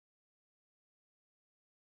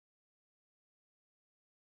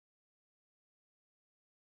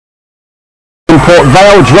Port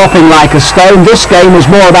Vale dropping like a stone. This game was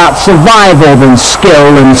more about survival than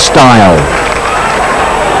skill and style.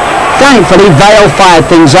 Thankfully, Vale fired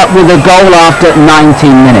things up with a goal after 19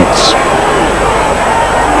 minutes.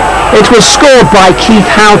 It was scored by Keith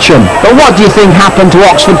Houchen, but what do you think happened to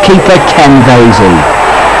Oxford keeper Ken Vasey?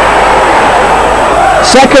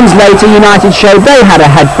 Seconds later, United showed they had a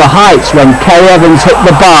head for heights when Kay Evans hit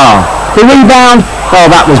the bar. The rebound, oh,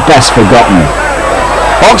 that was best forgotten.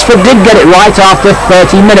 Oxford did get it right after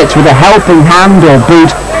 30 minutes with a helping hand or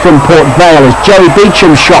boot from Port Vale as Joey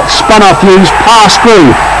Beecham's shot spun off Hughes, passed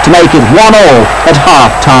through to make it 1-1 at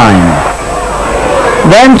half-time.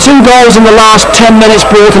 Then 2 goals in the last 10 minutes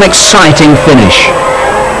brought an exciting finish.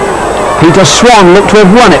 Peter Swan looked to have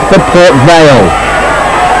won it for Port Vale.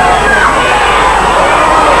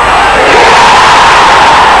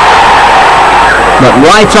 But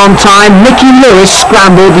right on time, Mickey Lewis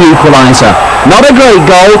scrambled the equaliser. Not a great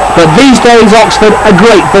goal, but these days Oxford are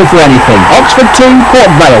grateful for anything. Oxford 2,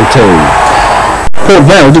 Port Vale 2. Port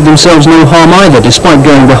Vale did themselves no harm either, despite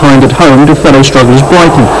going behind at home to fellow strugglers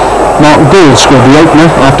Brighton. Mark Gould scored the opener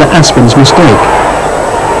after Aspen's mistake.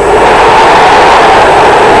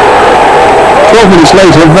 12 minutes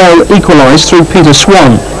later, Vale equalised through Peter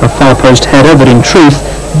Swan, a far post header that in truth,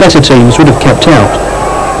 better teams would have kept out.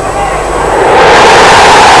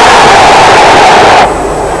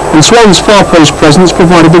 And Swan's far post presence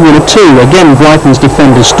provided the winner too. Again, Brighton's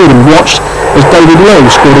defenders stood and watched as David Lowe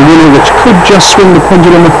scored a winner which could just swing the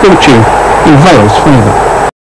pendulum of fortune in Vale's favour.